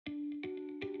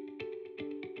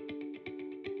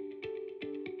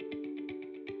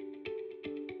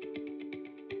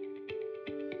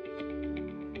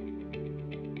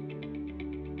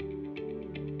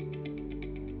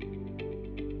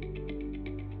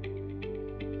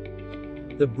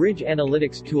The Bridge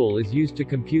Analytics tool is used to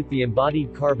compute the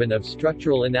embodied carbon of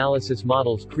structural analysis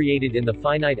models created in the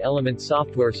finite element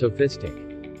software Sophistic.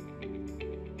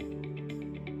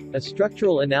 A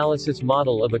structural analysis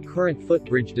model of a current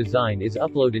footbridge design is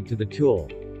uploaded to the tool.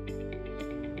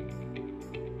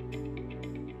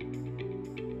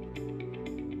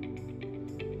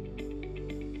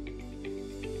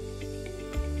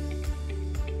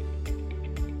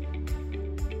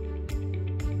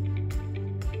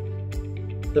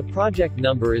 The project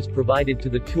number is provided to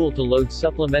the tool to load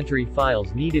supplementary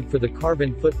files needed for the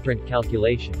carbon footprint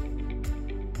calculation.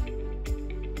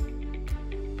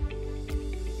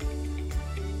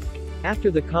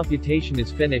 After the computation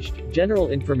is finished, general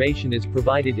information is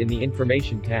provided in the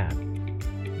Information tab.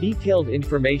 Detailed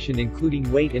information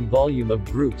including weight and volume of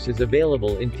groups is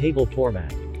available in table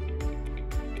format.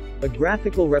 A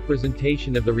graphical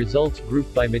representation of the results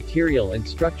grouped by material and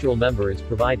structural member is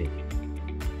provided.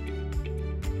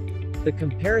 The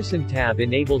Comparison tab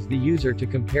enables the user to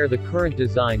compare the current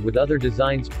design with other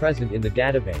designs present in the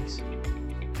database.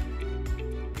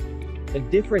 A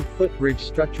different footbridge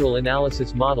structural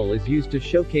analysis model is used to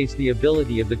showcase the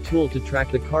ability of the tool to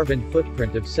track the carbon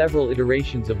footprint of several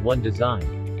iterations of one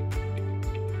design.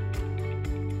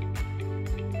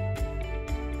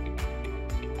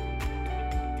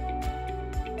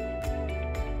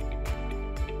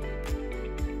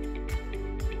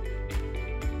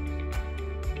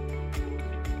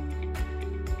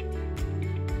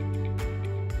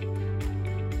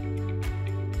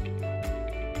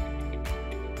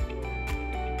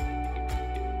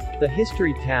 The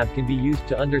History tab can be used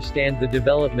to understand the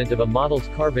development of a model's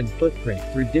carbon footprint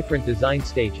through different design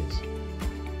stages.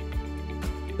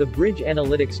 The Bridge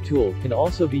Analytics tool can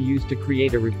also be used to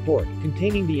create a report,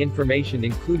 containing the information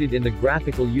included in the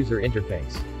graphical user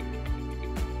interface.